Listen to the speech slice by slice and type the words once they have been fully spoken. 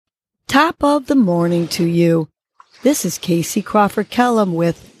Top of the morning to you. This is Casey Crawford Kellum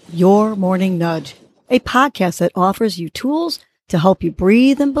with Your Morning Nudge, a podcast that offers you tools to help you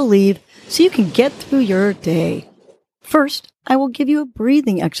breathe and believe so you can get through your day. First, I will give you a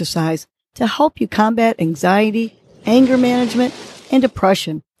breathing exercise to help you combat anxiety, anger management, and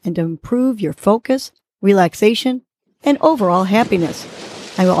depression, and to improve your focus, relaxation, and overall happiness.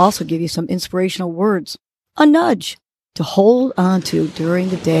 I will also give you some inspirational words, a nudge to hold on to during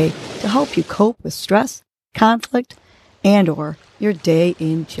the day to help you cope with stress, conflict, and or your day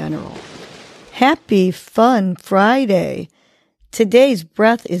in general. Happy Fun Friday! Today's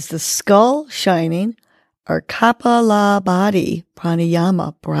breath is the skull shining or Kapalabhati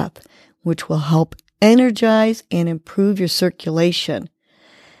pranayama breath, which will help energize and improve your circulation.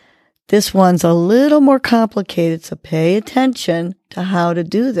 This one's a little more complicated, so pay attention to how to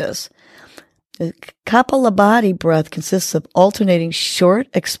do this. The Kapalabhati breath consists of alternating short,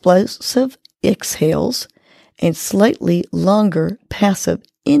 explosive exhales and slightly longer, passive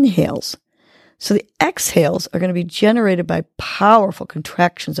inhales. So the exhales are going to be generated by powerful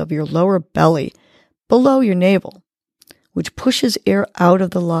contractions of your lower belly below your navel, which pushes air out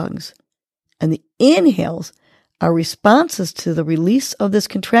of the lungs. And the inhales are responses to the release of this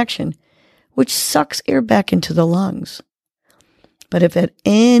contraction, which sucks air back into the lungs. But if at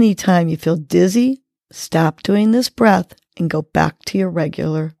any time you feel dizzy, stop doing this breath and go back to your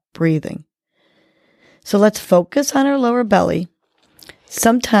regular breathing. So let's focus on our lower belly.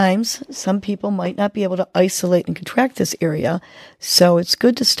 Sometimes some people might not be able to isolate and contract this area, so it's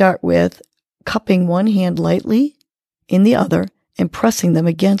good to start with cupping one hand lightly in the other and pressing them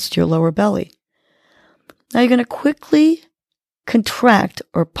against your lower belly. Now you're going to quickly contract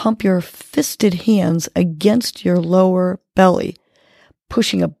or pump your fisted hands against your lower belly,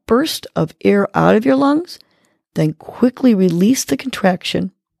 pushing a burst of air out of your lungs, then quickly release the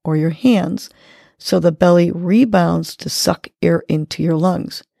contraction or your hands so the belly rebounds to suck air into your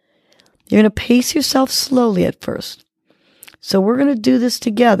lungs. You're going to pace yourself slowly at first. So we're going to do this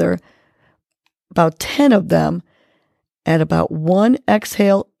together, about 10 of them at about one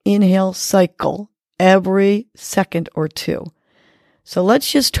exhale-inhale cycle every second or two. So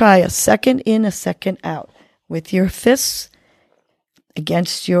let's just try a second in, a second out with your fists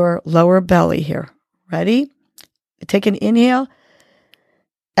against your lower belly here. Ready? Take an inhale.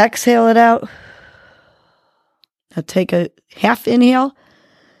 Exhale it out. Now take a half inhale.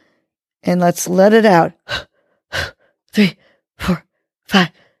 And let's let it out. 3, 4, 5,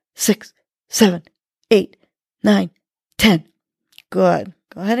 6, 7, 8, 9, 10. Good.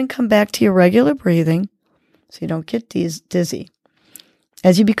 Go ahead and come back to your regular breathing so you don't get dizzy.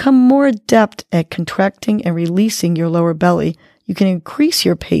 As you become more adept at contracting and releasing your lower belly, you can increase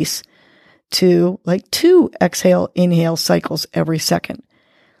your pace to like 2 exhale-inhale cycles every second.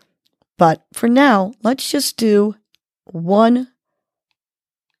 But for now, let's just do 1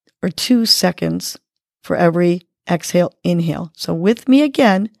 or 2 seconds for every exhale-inhale. So with me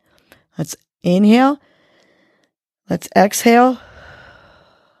again, let's inhale, let's exhale,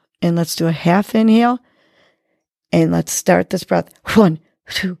 and let's do a half inhale, and let's start this breath. 1,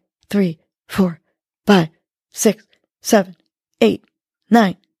 2, 3, 4, 5, 6, 7, 8,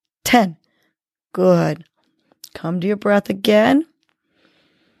 9, 10. Good. Come to your breath again.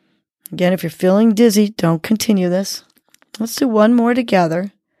 Again, if you're feeling dizzy, don't continue this. Let's do one more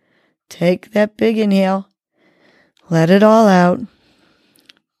together. Take that big inhale. Let it all out.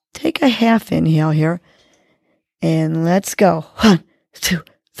 Take a half inhale here. And let's go. 1, 2,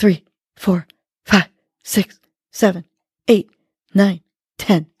 3, 4, 5, 6, 7, 8, 9,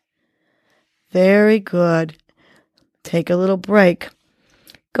 10. Very good. Take a little break.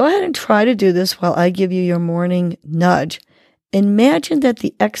 Go ahead and try to do this while I give you your morning nudge. Imagine that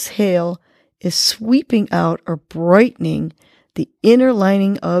the exhale is sweeping out or brightening the inner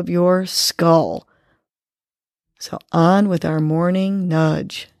lining of your skull. So on with our morning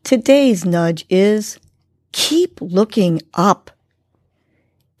nudge. Today's nudge is keep looking up.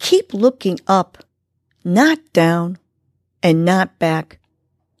 Keep looking up, not down and not back.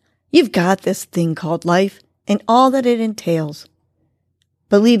 You've got this thing called life and all that it entails.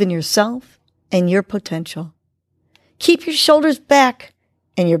 Believe in yourself and your potential. Keep your shoulders back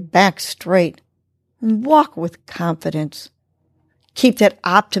and your back straight. And walk with confidence. Keep that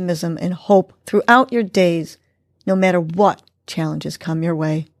optimism and hope throughout your days, no matter what challenges come your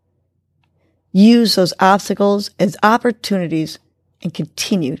way. Use those obstacles as opportunities and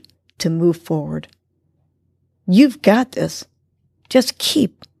continue to move forward. You've got this. Just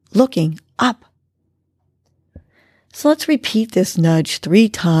keep looking up. So let's repeat this nudge 3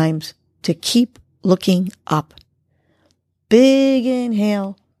 times to keep looking up. Big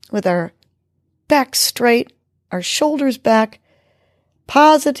inhale, with our back straight, our shoulders back,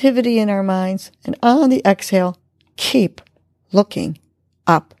 positivity in our minds, and on the exhale, keep looking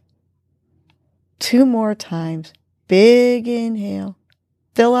up. 2 more times. Big inhale.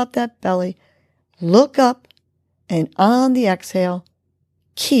 Fill up that belly. Look up. And on the exhale,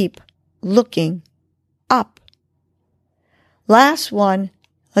 keep looking up. Last one.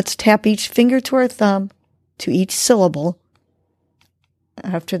 Let's tap each finger to our thumb to each syllable.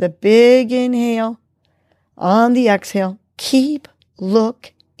 After the big inhale, on the exhale, keep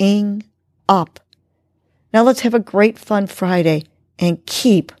looking up. Now let's have a great fun Friday and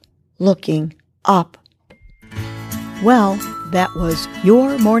keep looking up. Well, that was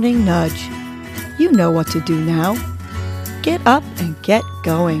your morning nudge. You know what to do now. Get up and get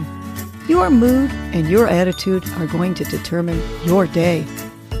going. Your mood and your attitude are going to determine your day.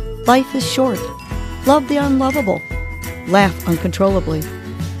 Life is short. Love the unlovable. Laugh uncontrollably.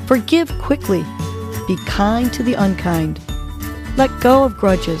 Forgive quickly. Be kind to the unkind. Let go of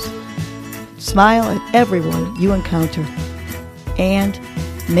grudges. Smile at everyone you encounter. And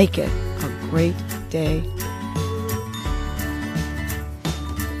make it a great day